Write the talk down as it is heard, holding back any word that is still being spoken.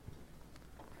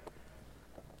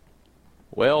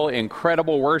Well,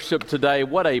 incredible worship today.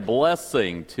 What a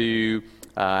blessing to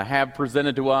have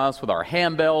presented to us with our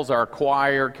handbells, our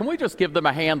choir. Can we just give them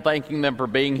a hand thanking them for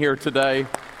being here today?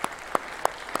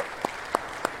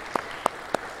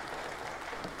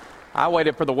 I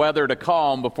waited for the weather to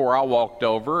calm before I walked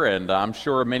over, and I'm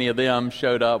sure many of them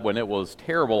showed up when it was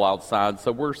terrible outside,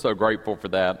 so we're so grateful for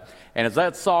that. And as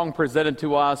that song presented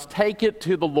to us, take it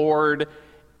to the Lord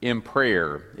in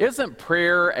prayer. Isn't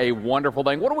prayer a wonderful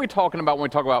thing? What are we talking about when we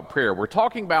talk about prayer? We're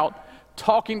talking about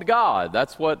talking to God.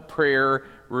 That's what prayer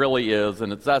really is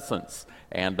in its essence.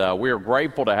 And we are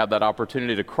grateful to have that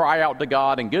opportunity to cry out to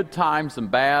God in good times and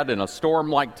bad. In a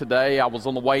storm like today, I was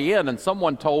on the way in and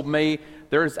someone told me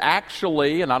there's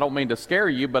actually, and I don't mean to scare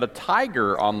you, but a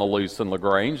tiger on the loose in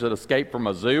LaGrange that escaped from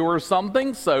a zoo or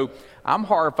something. So I'm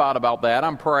horrified about that.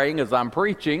 I'm praying as I'm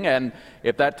preaching, and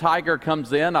if that tiger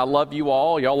comes in, I love you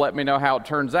all. Y'all let me know how it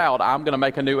turns out. I'm going to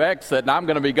make a new exit, and I'm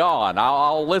going to be gone.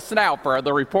 I'll listen out for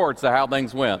the reports of how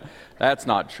things went. That's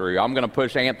not true. I'm going to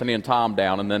push Anthony and Tom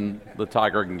down, and then the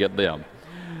tiger can get them.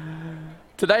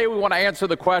 Today we want to answer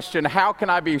the question, how can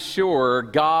I be sure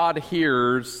God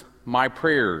hears my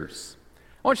prayers?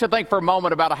 I want you to think for a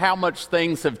moment about how much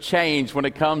things have changed when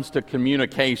it comes to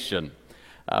communication.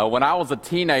 When I was a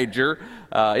teenager,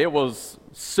 it was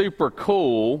super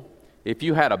cool if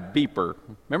you had a beeper.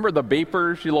 Remember the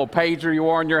beepers, your little pager you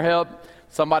wore on your hip?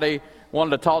 Somebody wanted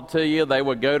to talk to you, they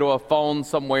would go to a phone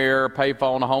somewhere, a pay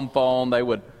phone, a home phone, they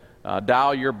would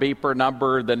dial your beeper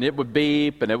number, then it would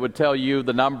beep, and it would tell you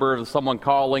the number of someone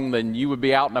calling, then you would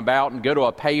be out and about and go to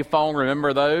a pay phone.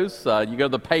 Remember those? You go to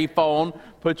the pay phone,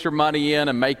 put your money in,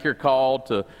 and make your call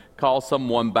to call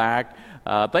someone back.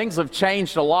 Things have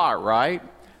changed a lot, right?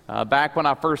 Back when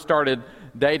I first started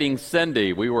dating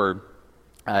Cindy, we were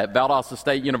at Valdosta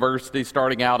State University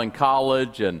starting out in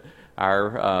college and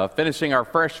finishing our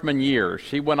freshman year.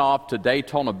 She went off to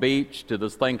Daytona Beach to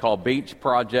this thing called Beach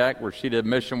Project where she did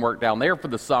mission work down there for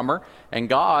the summer, and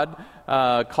God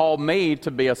called me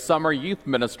to be a summer youth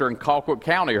minister in Colquitt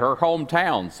County, her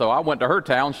hometown. So I went to her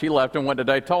town, she left and went to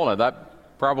Daytona.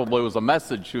 That probably was a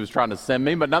message she was trying to send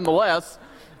me, but nonetheless,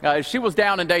 she was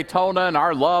down in Daytona and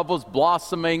our love was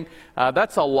blossoming.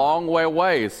 That's a long way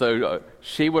away. So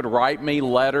she would write me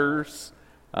letters,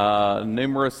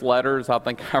 numerous letters. I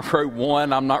think I wrote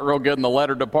one. I'm not real good in the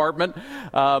letter department.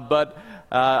 But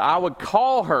I would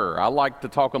call her. I like to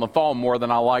talk on the phone more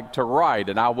than I like to write.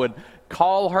 And I would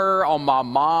call her on my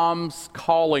mom's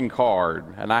calling card.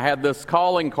 And I had this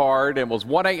calling card. It was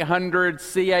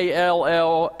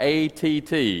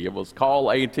 1-800-CALL-ATT. It was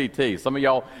call ATT. Some of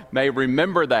y'all may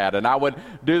remember that. And I would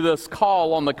do this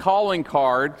call on the calling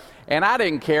card, and I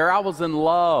didn't care. I was in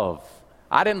love.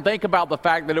 I didn't think about the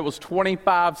fact that it was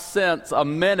 25 cents a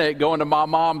minute going to my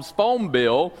mom's phone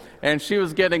bill, and she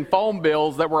was getting phone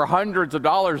bills that were hundreds of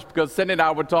dollars because Cindy and I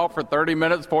would talk for 30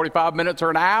 minutes, 45 minutes,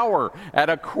 or an hour at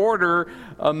a quarter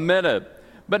a minute.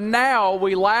 But now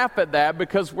we laugh at that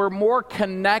because we're more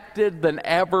connected than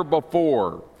ever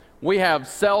before. We have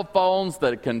cell phones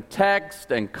that can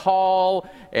text and call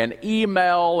and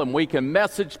email, and we can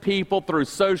message people through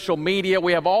social media.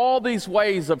 We have all these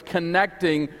ways of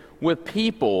connecting with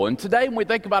people. And today when we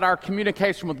think about our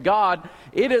communication with God,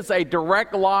 it is a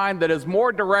direct line that is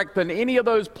more direct than any of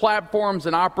those platforms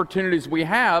and opportunities we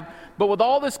have. But with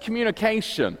all this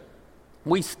communication,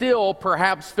 we still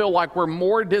perhaps feel like we're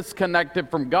more disconnected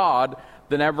from God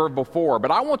than ever before. But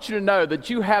I want you to know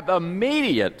that you have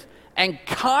immediate and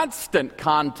constant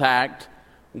contact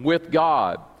with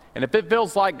God. And if it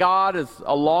feels like God is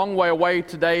a long way away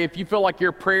today, if you feel like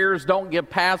your prayers don't get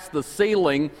past the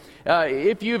ceiling,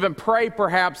 if you even pray,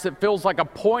 perhaps it feels like a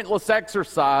pointless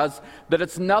exercise, that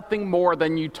it's nothing more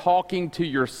than you talking to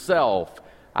yourself.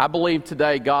 I believe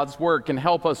today God's Word can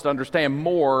help us to understand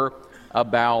more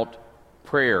about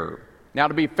prayer. Now,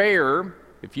 to be fair,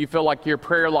 if you feel like your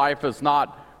prayer life is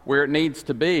not where it needs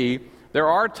to be, there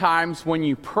are times when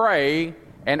you pray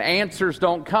and answers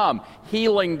don't come.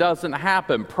 Healing doesn't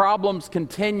happen. Problems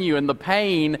continue and the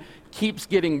pain keeps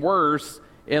getting worse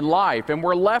in life. And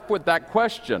we're left with that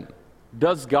question,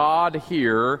 does God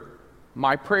hear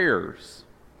my prayers?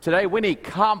 Today we need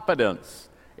confidence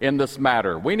in this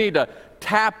matter. We need to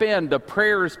tap into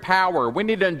prayer's power. We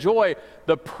need to enjoy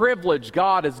the privilege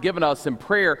God has given us in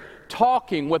prayer,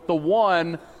 talking with the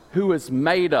one who has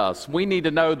made us. We need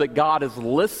to know that God is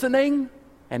listening,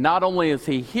 and not only is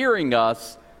He hearing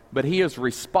us, but He is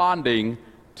responding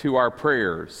to our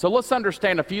prayers. So let's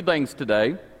understand a few things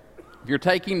today. If you're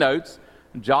taking notes,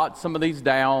 jot some of these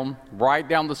down, write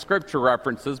down the scripture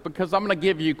references, because I'm going to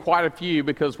give you quite a few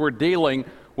because we're dealing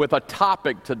with a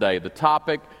topic today, the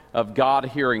topic of God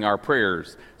hearing our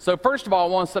prayers. So first of all,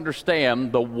 I want us to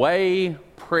understand the way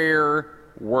prayer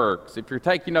works. If you're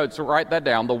taking notes, write that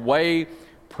down, the way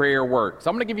prayer works.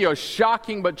 I'm going to give you a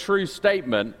shocking but true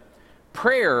statement.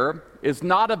 Prayer is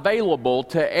not available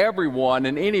to everyone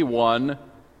and anyone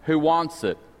who wants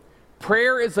it.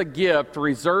 Prayer is a gift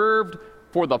reserved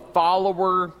for the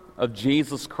follower of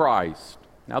Jesus Christ.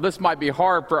 Now, this might be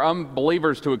hard for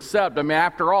unbelievers to accept. I mean,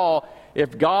 after all,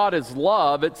 if God is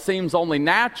love, it seems only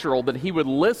natural that he would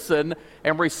listen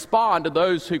and respond to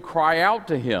those who cry out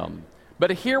to him.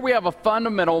 But here we have a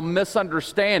fundamental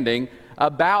misunderstanding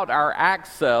about our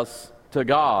access to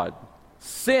God.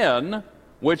 Sin,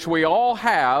 which we all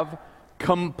have,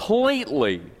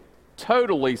 completely,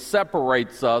 totally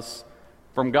separates us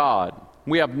from God.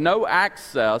 We have no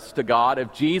access to God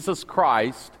if Jesus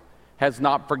Christ has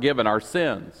not forgiven our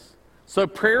sins. So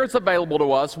prayer is available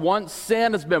to us once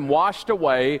sin has been washed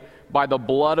away by the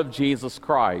blood of Jesus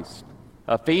Christ.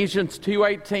 Ephesians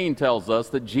 2:18 tells us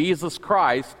that Jesus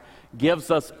Christ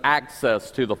gives us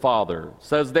access to the Father. It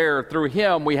says there, through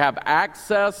him we have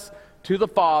access to the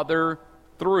Father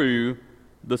through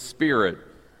the Spirit.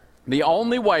 The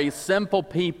only way sinful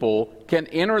people can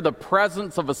enter the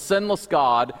presence of a sinless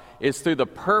God is through the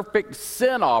perfect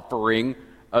sin offering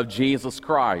of Jesus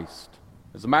Christ.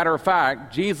 As a matter of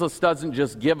fact, Jesus doesn't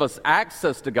just give us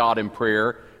access to God in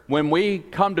prayer. When we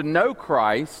come to know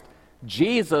Christ,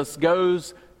 Jesus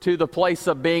goes to the place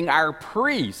of being our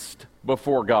priest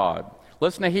before God.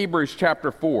 Listen to Hebrews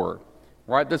chapter 4.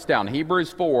 Write this down.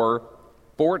 Hebrews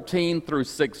 4:14 through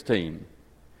 16.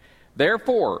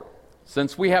 Therefore,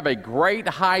 since we have a great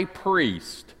high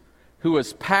priest who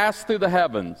has passed through the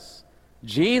heavens,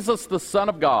 Jesus the Son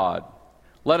of God,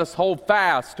 let us hold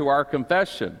fast to our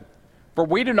confession. For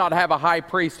we do not have a high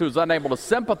priest who is unable to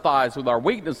sympathize with our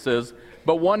weaknesses,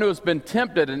 but one who has been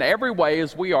tempted in every way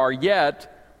as we are,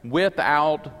 yet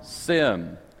without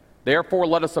sin. Therefore,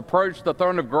 let us approach the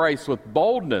throne of grace with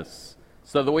boldness,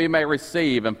 so that we may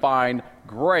receive and find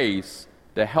grace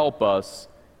to help us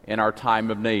in our time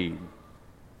of need.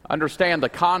 Understand the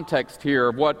context here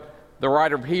of what the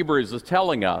writer of Hebrews is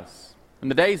telling us. In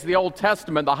the days of the Old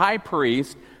Testament, the high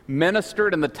priest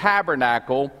ministered in the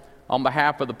tabernacle on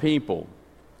behalf of the people.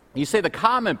 You see, the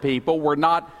common people were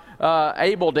not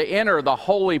able to enter the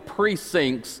holy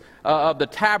precincts of the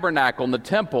tabernacle and the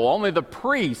temple. Only the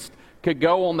priest could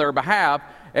go on their behalf,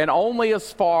 and only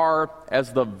as far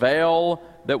as the veil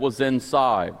that was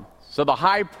inside. So the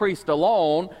high priest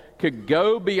alone could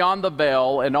go beyond the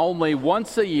veil, and only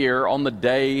once a year on the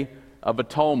Day of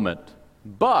Atonement.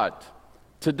 But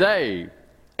today,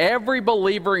 every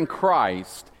believer in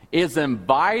Christ is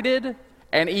invited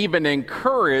and even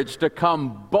encouraged to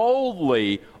come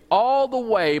boldly all the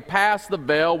way past the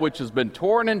veil which has been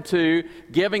torn in two,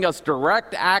 giving us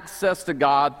direct access to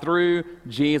God through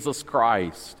Jesus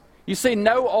Christ. You see,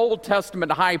 no Old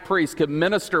Testament high priest could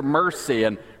minister mercy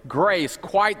and grace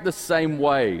quite the same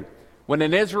way. When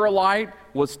an Israelite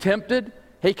was tempted,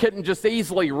 he couldn't just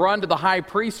easily run to the high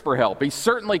priest for help. He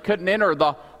certainly couldn't enter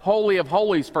the Holy of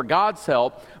Holies for God's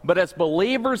help. But as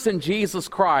believers in Jesus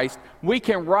Christ, we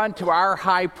can run to our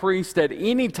high priest at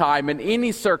any time, in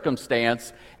any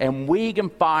circumstance, and we can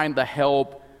find the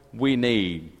help we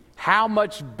need. How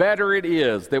much better it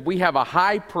is that we have a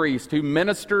high priest who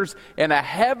ministers in a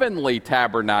heavenly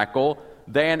tabernacle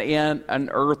than in an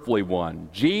earthly one.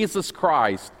 Jesus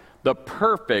Christ, the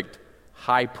perfect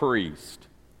high priest.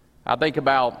 I think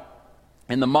about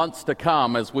in the months to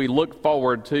come as we look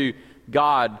forward to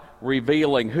God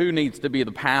revealing who needs to be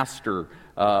the pastor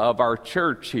of our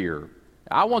church here.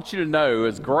 I want you to know,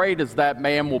 as great as that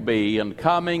man will be in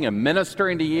coming and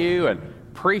ministering to you and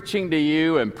preaching to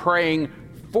you and praying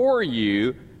for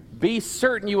you, be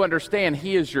certain you understand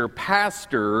he is your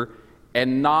pastor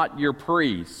and not your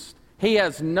priest. He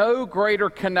has no greater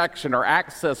connection or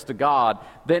access to God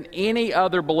than any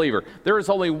other believer. There is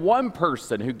only one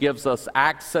person who gives us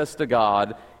access to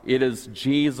God. It is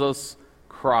Jesus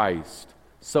Christ.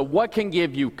 So what can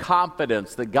give you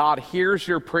confidence that God hears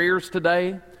your prayers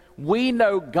today? We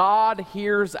know God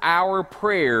hears our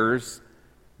prayers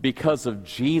because of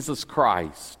Jesus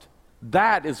Christ.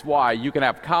 That is why you can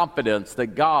have confidence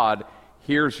that God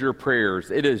hears your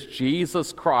prayers. It is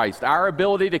Jesus Christ. Our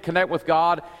ability to connect with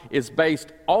God is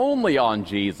based only on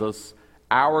Jesus,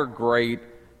 our great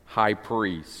high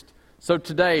priest. So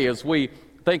today, as we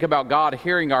think about God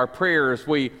hearing our prayers,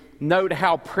 we note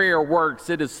how prayer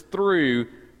works. It is through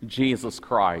Jesus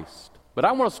Christ. But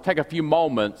I want us to take a few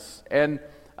moments and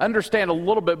understand a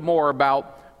little bit more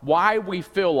about why we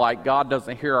feel like God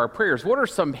doesn't hear our prayers. What are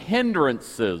some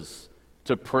hindrances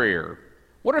to prayer?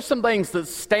 What are some things that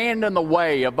stand in the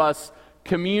way of us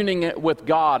communing it with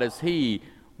God as He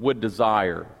would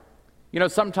desire. You know,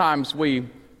 sometimes we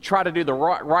try to do the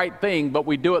right thing, but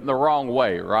we do it in the wrong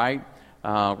way, right?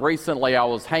 Recently, I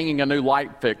was hanging a new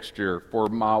light fixture for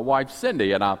my wife,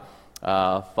 Cindy, and I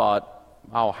thought,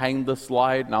 I'll hang this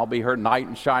light, and I'll be her knight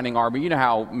in shining armor. You know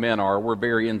how men are. We're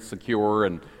very insecure,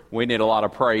 and we need a lot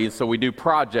of praise, so we do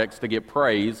projects to get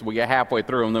praise. We get halfway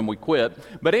through and then we quit.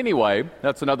 But anyway,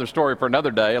 that's another story for another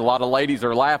day. A lot of ladies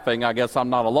are laughing. I guess I'm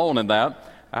not alone in that.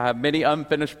 I have many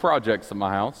unfinished projects in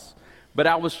my house. But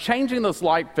I was changing this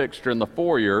light fixture in the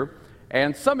foyer,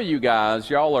 and some of you guys,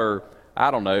 y'all are,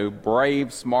 I don't know,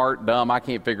 brave, smart, dumb, I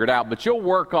can't figure it out, but you'll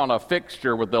work on a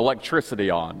fixture with the electricity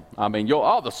on. I mean,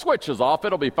 the switch is off,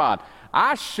 it'll be fine.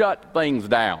 I shut things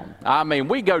down. I mean,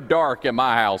 we go dark in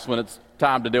my house when it's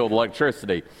time to deal with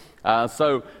electricity.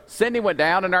 So Cindy went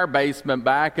down in our basement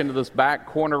back into this back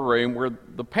corner room where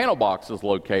the panel box is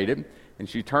located, and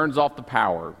she turns off the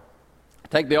power.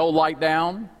 Take the old light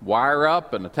down, wire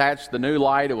up, and attach the new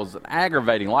light. It was an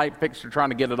aggravating light fixture, trying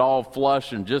to get it all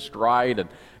flush and just right, and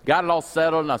got it all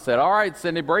settled. And I said, all right,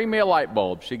 Cindy, bring me a light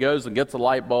bulb. She goes and gets a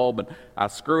light bulb, and I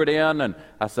screw it in, and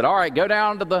I said, all right, go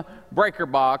down to the breaker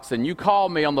box, and you call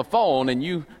me on the phone, and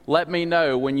you let me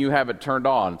know when you have it turned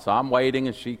on. So I'm waiting,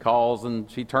 and she calls, and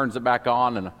she turns it back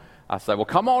on, and I said, well,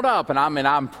 come on up. And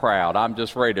I'm proud. I'm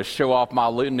just ready to show off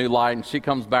my new light, and she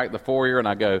comes back to the foyer, and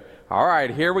I go, all right,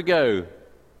 here we go.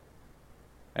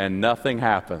 And nothing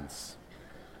happens.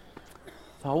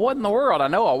 So what in the world? I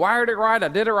know I wired it right, I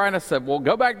did it right. I said, well,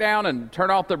 go back down and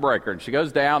turn off the breaker. And she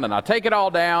goes down, and I take it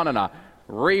all down, and I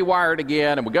rewire it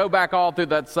again, and we go back all through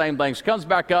that same thing. She comes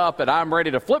back up, and I'm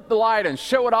ready to flip the light and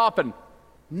show it off, and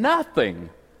nothing.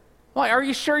 I'm like, are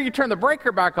you sure you turned the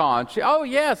breaker back on? She, oh,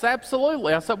 yes,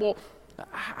 absolutely. I said, well,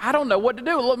 I don't know what to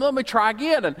do. Let me try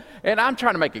again. And I'm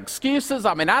trying to make excuses.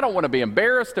 I mean, I don't want to be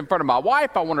embarrassed in front of my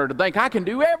wife. I want her to think I can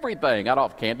do everything.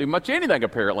 Can't do much anything,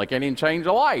 apparently. Can't even change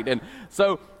a light. And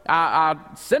so I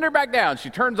send her back down.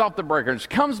 She turns off the breaker, and she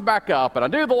comes back up, and I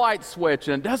do the light switch,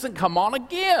 and it doesn't come on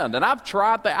again. And I've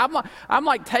tried that. I'm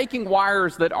like taking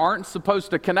wires that aren't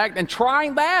supposed to connect and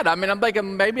trying that. I mean, I'm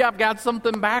thinking maybe I've got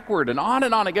something backward, and on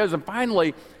it goes. And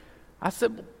finally, I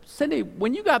said, Cindy,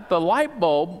 when you got the light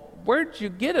bulb, where'd you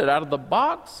get it, out of the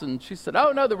box? And she said,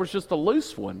 oh, no, there was just a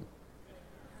loose one.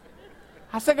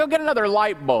 I said, go get another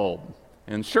light bulb.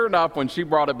 And sure enough, when she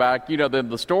brought it back, then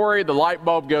the story, the light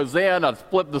bulb goes in, I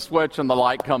flip the switch, and the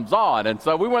light comes on. And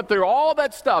so we went through all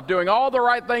that stuff, doing all the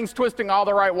right things, twisting all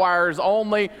the right wires,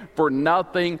 only for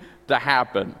nothing to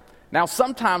happen. Now,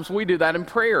 sometimes we do that in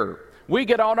prayer. We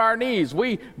get on our knees.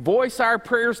 We voice our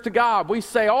prayers to God. We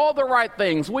say all the right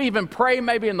things. We even pray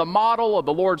maybe in the model of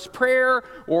the Lord's Prayer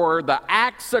or the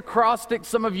Acts acrostic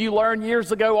some of you learned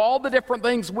years ago, all the different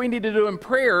things we need to do in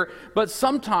prayer. But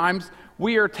sometimes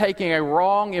we are taking a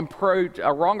wrong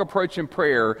approach in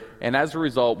prayer, and as a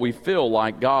result, we feel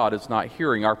like God is not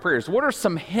hearing our prayers. What are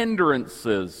some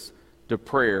hindrances to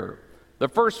prayer? The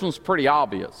first one's pretty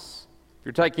obvious. If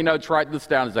you're taking notes, write this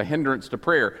down as a hindrance to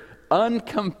prayer.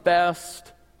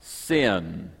 Unconfessed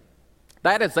sin.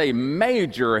 That is a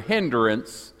major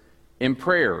hindrance in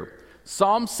prayer.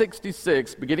 Psalm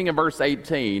 66, beginning in verse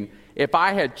 18, if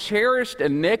I had cherished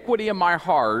iniquity in my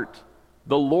heart,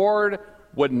 the Lord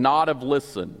would not have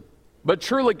listened. But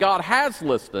truly God has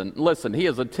listened. He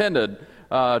has attended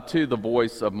to the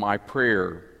voice of my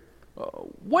prayer.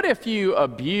 What if you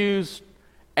abused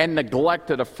and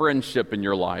neglected a friendship in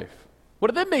your life? Would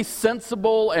it then be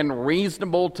sensible and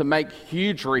reasonable to make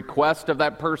huge requests of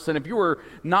that person? If you were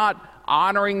not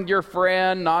honoring your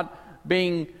friend, not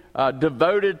being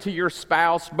devoted to your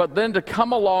spouse, but then to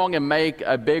come along and make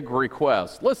a big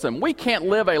request. Listen, we can't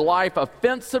live a life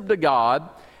offensive to God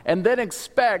and then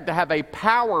expect to have a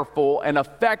powerful and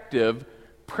effective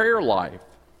prayer life.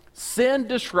 Sin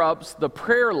disrupts the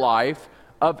prayer life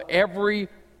of every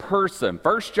person.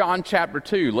 1 John chapter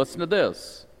 2, listen to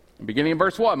this. Beginning in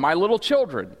verse 1, my little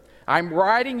children, I'm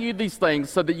writing you these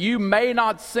things so that you may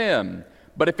not sin.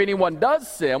 But if anyone does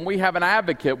sin, we have an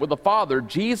advocate with the Father,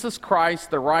 Jesus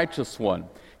Christ, the righteous one.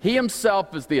 He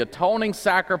himself is the atoning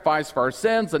sacrifice for our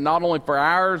sins, and not only for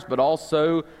ours, but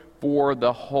also for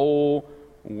the whole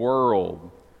world.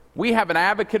 We have an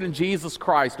advocate in Jesus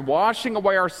Christ, washing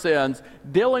away our sins,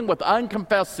 dealing with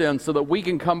unconfessed sins so that we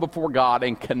can come before God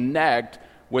and connect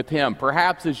with Him.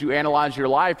 Perhaps as you analyze your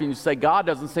life and you say, God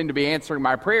doesn't seem to be answering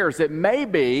my prayers, it may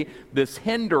be this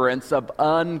hindrance of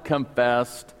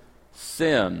unconfessed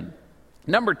sin.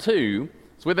 Number two,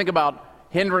 as we think about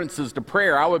hindrances to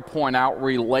prayer, I would point out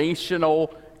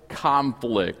relational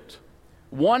conflict.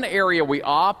 One area we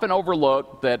often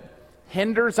overlook that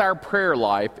hinders our prayer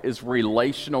life is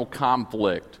relational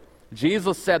conflict.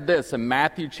 Jesus said this in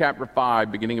Matthew chapter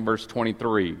 5, beginning in verse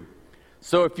 23.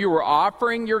 So if you were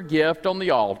offering your gift on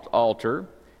the altar,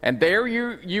 and there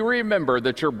you remember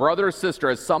that your brother or sister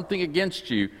has something against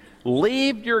you,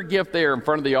 leave your gift there in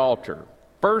front of the altar.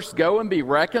 First, go and be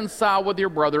reconciled with your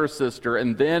brother or sister,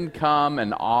 and then come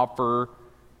and offer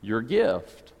your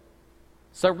gift.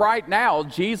 So right now,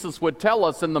 Jesus would tell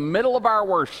us in the middle of our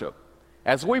worship,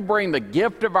 as we bring the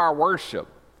gift of our worship,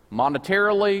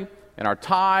 monetarily, in our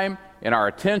time, in our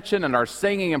attention, in our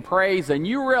singing and praise, and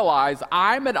you realize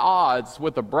I'm at odds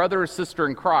with a brother or sister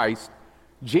in Christ,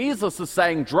 Jesus is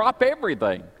saying, drop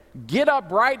everything. Get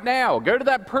up right now. Go to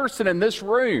that person in this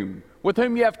room with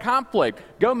whom you have conflict.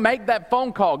 Go make that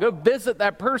phone call. Go visit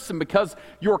that person, because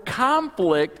your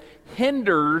conflict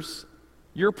hinders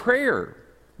your prayer.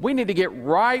 We need to get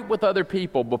right with other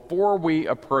people before we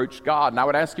approach God. And I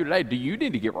would ask you today, do you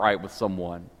need to get right with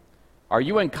someone? Are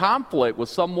you in conflict with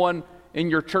someone in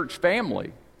your church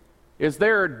family? Is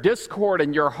there discord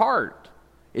in your heart?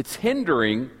 It's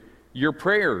hindering your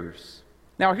prayers.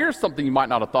 Now, here's something you might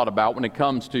not have thought about when it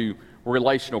comes to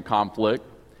relational conflict.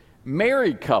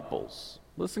 Married couples,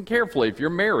 listen carefully. If you're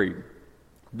married,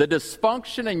 the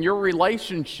dysfunction in your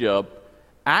relationship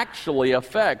actually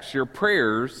affects your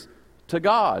prayers to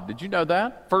God. Did you know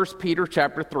that? 1 Peter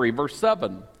chapter 3, verse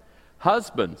 7.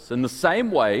 Husbands, in the same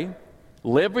way,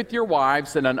 live with your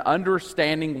wives in an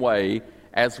understanding way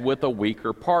as with a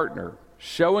weaker partner,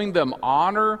 showing them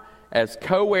honor as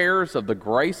co-heirs of the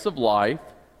grace of life.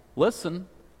 Listen,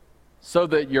 so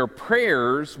that your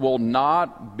prayers will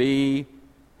not be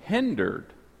hindered.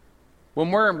 When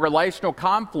we're in relational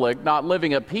conflict, not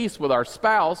living at peace with our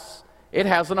spouse, it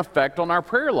has an effect on our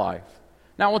prayer life.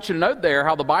 Now, I want you to note there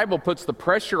how the Bible puts the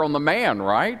pressure on the man,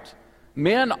 right?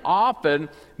 Men often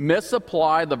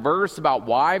misapply the verse about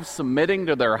wives submitting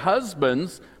to their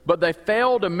husbands, but they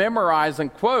fail to memorize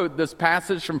and quote this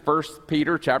passage from 1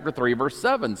 Peter chapter 3, verse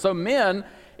 7. So men,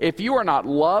 if you are not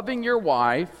loving your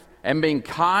wife and being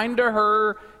kind to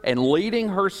her and leading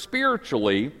her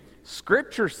spiritually,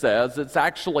 Scripture says it's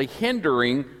actually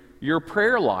hindering your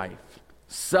prayer life.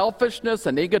 Selfishness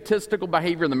and egotistical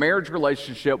behavior in the marriage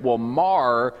relationship will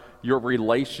mar your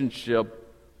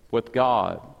relationship with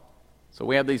God. So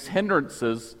we have these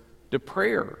hindrances to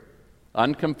prayer: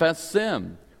 unconfessed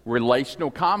sin,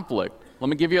 relational conflict. Let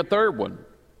me give you a third one.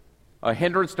 A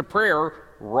hindrance to prayer: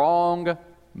 wrong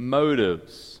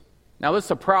motives. Now, this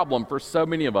is a problem for so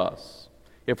many of us.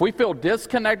 If we feel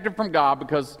disconnected from God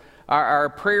because our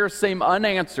prayers seem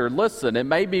unanswered, listen, it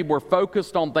may be we're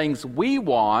focused on things we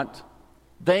want,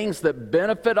 things that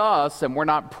benefit us, and we're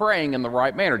not praying in the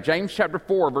right manner. James chapter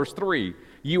 4, verse 3.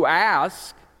 You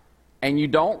ask and you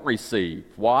don't receive.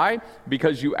 Why?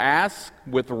 Because you ask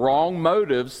with wrong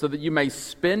motives so that you may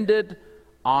spend it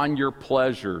on your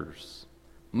pleasures.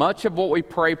 Much of what we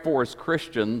pray for as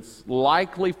Christians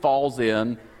likely falls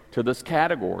in to this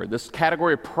category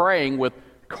of praying with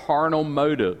carnal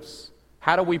motives.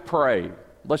 How do we pray?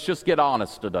 Let's just get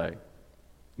honest today.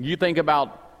 You think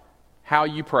about how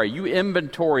you pray. You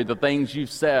inventory the things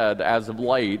you've said as of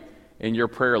late in your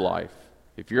prayer life.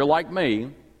 If you're like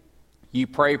me, you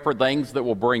pray for things that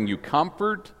will bring you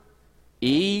comfort,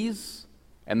 ease,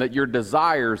 and that your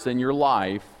desires in your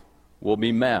life will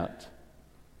be met.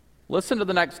 Listen to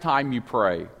the next time you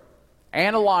pray.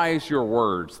 Analyze your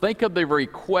words. Think of the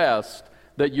request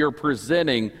that you're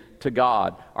presenting to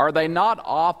God. Are they not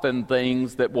often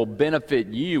things that will benefit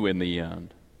you in the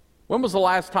end? When was the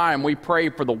last time we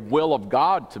prayed for the will of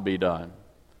God to be done?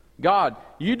 God,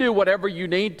 you do whatever you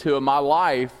need to in my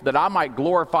life that I might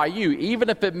glorify you, even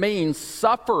if it means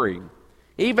suffering,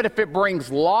 even if it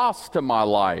brings loss to my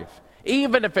life,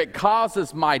 even if it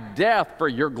causes my death for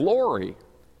your glory.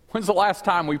 When's the last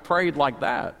time we prayed like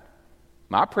that?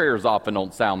 My prayers often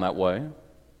don't sound that way.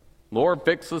 Lord,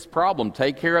 fix this problem.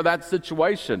 Take care of that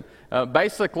situation.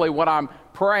 Basically, what I'm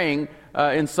praying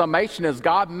in summation is,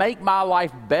 God, make my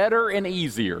life better and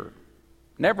easier.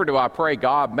 Never do I pray,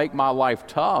 God, make my life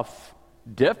tough,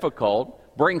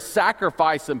 difficult, bring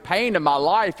sacrifice and pain in my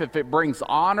life if it brings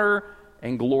honor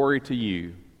and glory to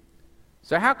you.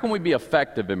 So how can we be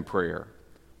effective in prayer?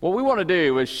 What we want to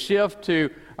do is shift to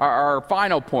our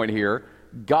final point here: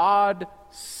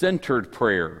 God-centered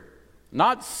prayer.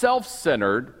 Not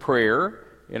self-centered prayer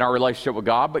in our relationship with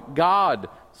God, but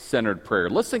God-centered prayer.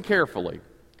 Listen carefully.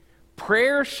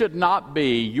 Prayer should not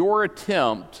be your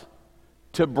attempt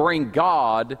to bring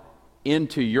God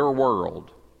into your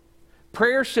world.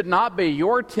 Prayer should not be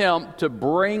your attempt to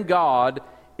bring God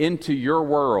into your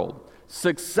world.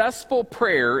 Successful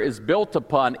prayer is built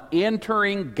upon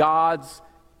entering God's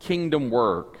kingdom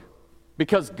work.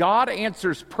 Because God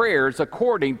answers prayers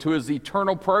according to his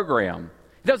eternal program.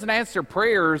 He doesn't answer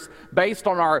prayers based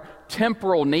on our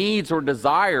temporal needs or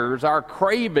desires, our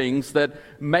cravings that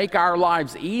make our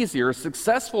lives easier.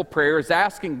 Successful prayer is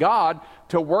asking God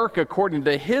to work according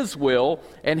to his will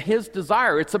and his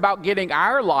desire. It's about getting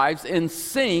our lives in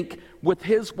sync with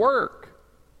his work.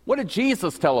 What did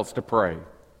Jesus tell us to pray?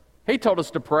 He told us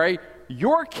to pray,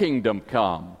 your kingdom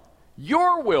come,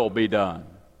 your will be done.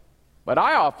 But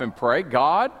I often pray,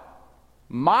 God,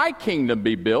 my kingdom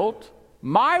be built,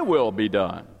 my will be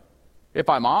done. If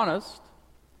I'm honest,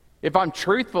 if I'm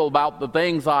truthful about the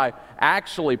things I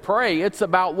actually pray, it's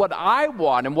about what I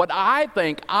want and what I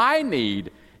think I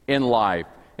need in life.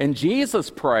 And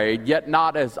Jesus prayed, yet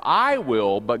not as I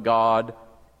will, but God,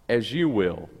 as you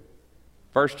will.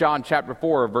 1 John chapter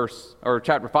 5,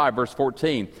 verse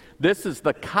 14. This is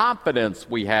the confidence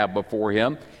we have before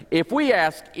him. If we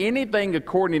ask anything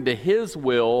according to his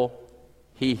will,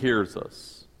 he hears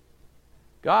us.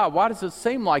 God, why does it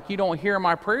seem like you don't hear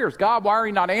my prayers? God, why are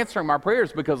you not answering my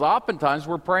prayers? Because oftentimes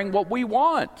we're praying what we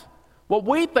want, what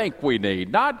we think we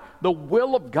need, not the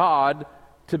will of God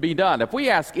to be done. If we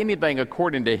ask anything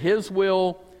according to his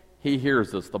will, he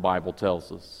hears us, the Bible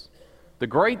tells us. The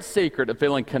great secret of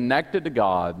feeling connected to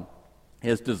God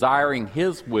is desiring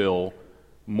his will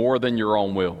more than your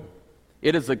own will.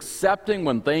 It is accepting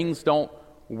when things don't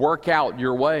work out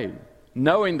your way,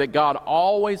 knowing that God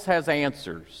always has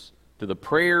answers to the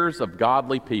prayers of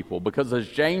godly people. Because as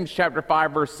James chapter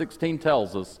 5, verse 16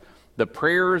 tells us, the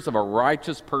prayers of a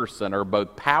righteous person are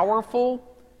both powerful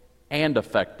and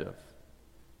effective.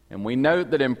 And we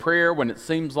note that in prayer, when it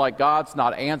seems like God's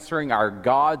not answering our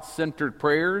God-centered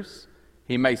prayers,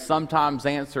 he may sometimes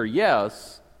answer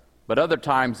yes, but other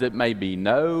times it may be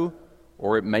no,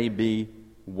 or it may be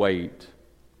wait.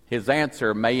 His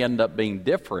answer may end up being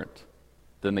different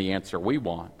than the answer we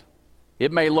want.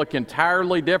 It may look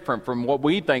entirely different from what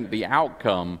we think the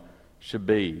outcome should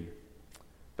be.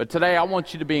 But today I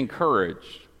want you to be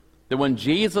encouraged that when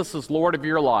Jesus is Lord of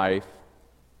your life,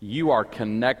 you are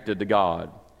connected to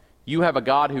God. You have a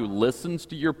God who listens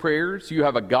to your prayers. You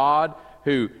have a God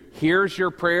who hears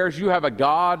your prayers. You have a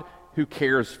God who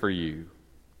cares for you.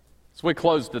 As we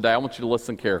close today, I want you to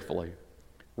listen carefully.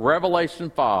 Revelation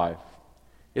 5,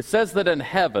 it says that in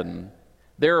heaven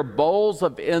there are bowls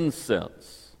of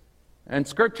incense. And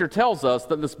Scripture tells us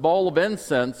that this bowl of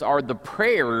incense are the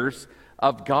prayers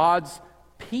of God's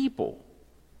people.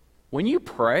 When you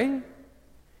pray,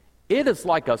 it is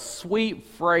like a sweet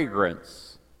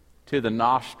fragrance to the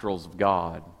nostrils of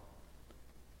God.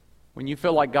 When you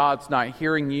feel like God's not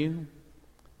hearing you,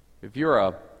 if you're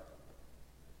a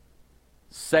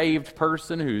saved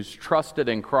person who's trusted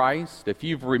in Christ, if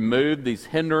you've removed these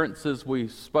hindrances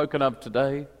we've spoken of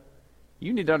today,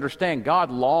 you need to understand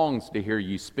God longs to hear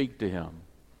you speak to him.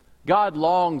 God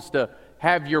longs to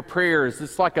have your prayers.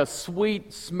 It's like a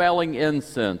sweet smelling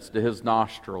incense to his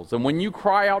nostrils. And when you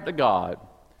cry out to God,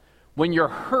 when you're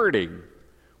hurting,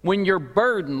 when you're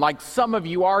burdened like some of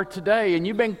you are today, and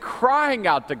you've been crying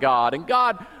out to God, and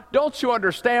God, don't you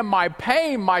understand my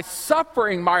pain, my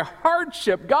suffering, my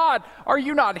hardship? God, are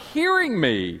you not hearing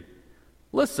me?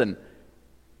 Listen,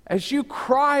 as you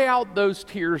cry out those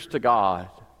tears to God,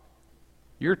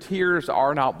 your tears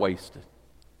are not wasted.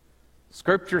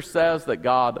 Scripture says that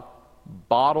God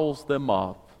bottles them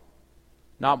up.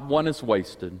 Not one is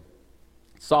wasted.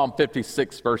 Psalm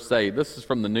 56, verse 8. This is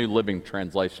from the New Living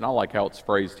Translation. I like how it's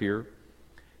phrased here.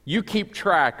 You keep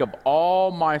track of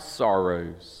all my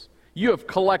sorrows. You have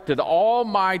collected all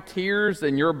my tears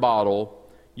in your bottle.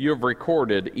 You have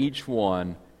recorded each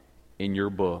one in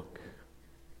your book.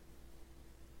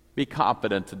 Be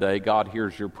confident today. God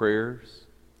hears your prayers.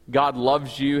 God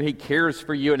loves you, he cares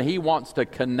for you, and he wants to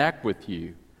connect with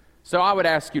you. So I would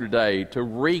ask you today to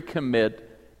recommit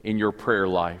in your prayer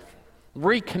life.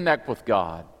 Reconnect with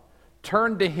God.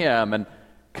 Turn to him and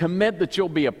commit that you'll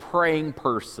be a praying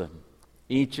person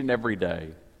each and every day.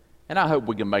 And I hope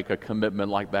we can make a commitment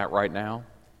like that right now.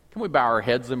 Can we bow our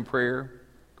heads in prayer?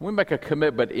 Can we make a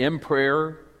commitment in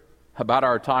prayer about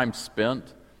our time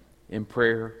spent in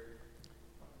prayer?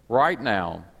 Right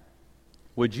now,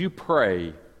 would you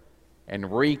pray and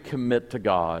recommit to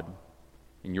God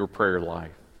in your prayer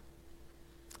life?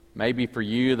 Maybe for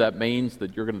you that means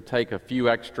that you're going to take a few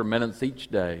extra minutes each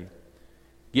day.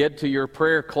 Get to your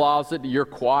prayer closet, to your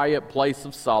quiet place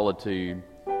of solitude,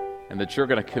 and that you're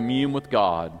going to commune with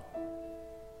God.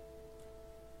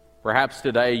 Perhaps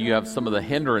today you have some of the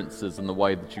hindrances in the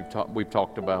way that we've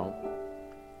talked about.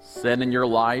 Sin in your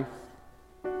life,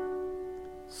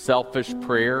 selfish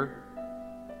prayer,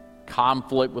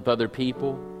 conflict with other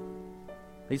people.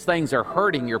 These things are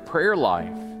hurting your prayer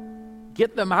life.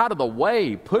 get them out of the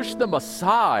way, push them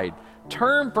aside,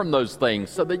 turn from those things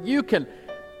so that you can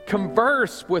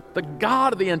converse with the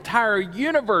God of the entire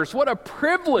universe. What a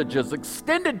privilege is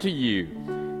extended to you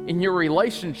in your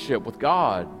relationship with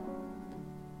God.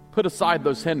 Put aside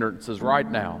those hindrances right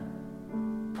now.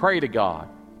 Pray to God.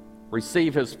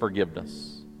 Receive His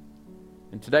forgiveness.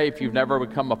 And today, if you've never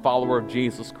become a follower of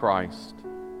Jesus Christ,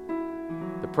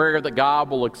 the prayer that God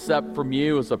will accept from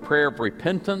you is a prayer of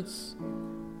repentance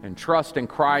and trust in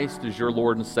Christ as your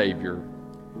Lord and Savior.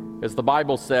 As the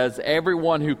Bible says,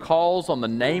 everyone who calls on the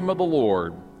name of the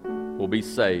Lord will be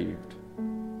saved.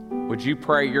 Would you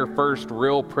pray your first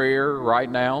real prayer right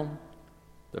now?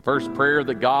 The first prayer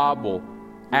that God will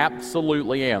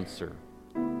absolutely answer.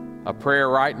 A prayer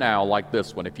right now like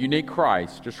this one. If you need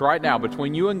Christ, just right now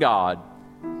between you and God,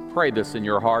 pray this in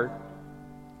your heart.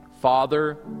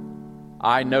 Father,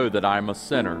 I know that I'm a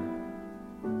sinner,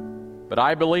 but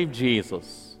I believe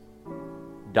Jesus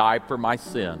died for my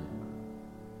sin.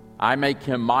 I make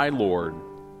Him my Lord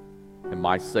and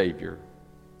my Savior.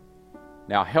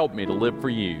 Now help me to live for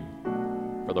you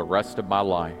for the rest of my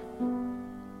life.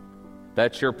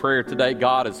 That's your prayer today.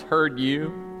 God has heard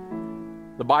you.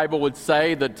 The Bible would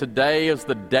say that today is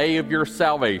the day of your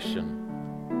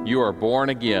salvation. You are born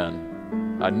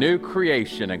again, a new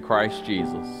creation in Christ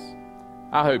Jesus.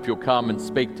 I hope you'll come and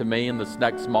speak to me in this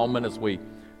next moment as we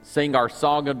sing our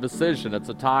song of decision. It's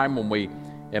a time when we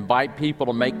invite people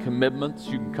to make commitments.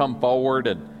 You can come forward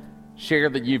and share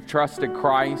that you've trusted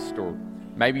Christ, or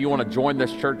maybe you want to join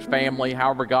this church family.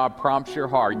 However God prompts your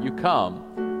heart, you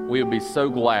come. We would be so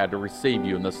glad to receive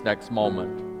you in this next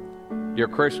moment. Dear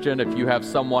Christian, if you have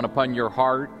someone upon your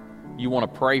heart, you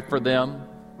want to pray for them,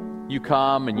 you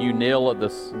come and you kneel at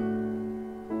this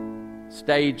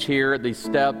stage here, at these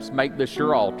steps. Make this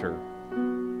your altar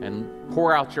and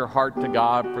pour out your heart to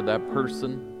God for that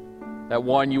person, that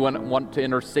one you want to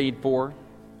intercede for.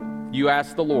 You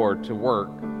ask the Lord to work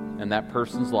in that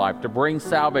person's life, to bring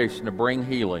salvation, to bring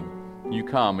healing. You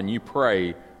come and you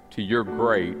pray to your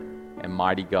great and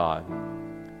mighty God.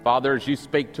 Father, as you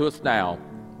speak to us now,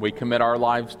 we commit our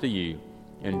lives to you.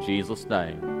 In Jesus'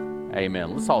 name,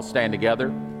 amen. Let's all stand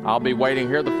together. I'll be waiting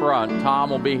here at the front.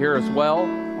 Tom will be here as well.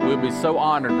 We'll be so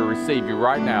honored to receive you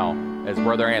right now as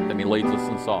Brother Anthony leads us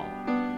in song.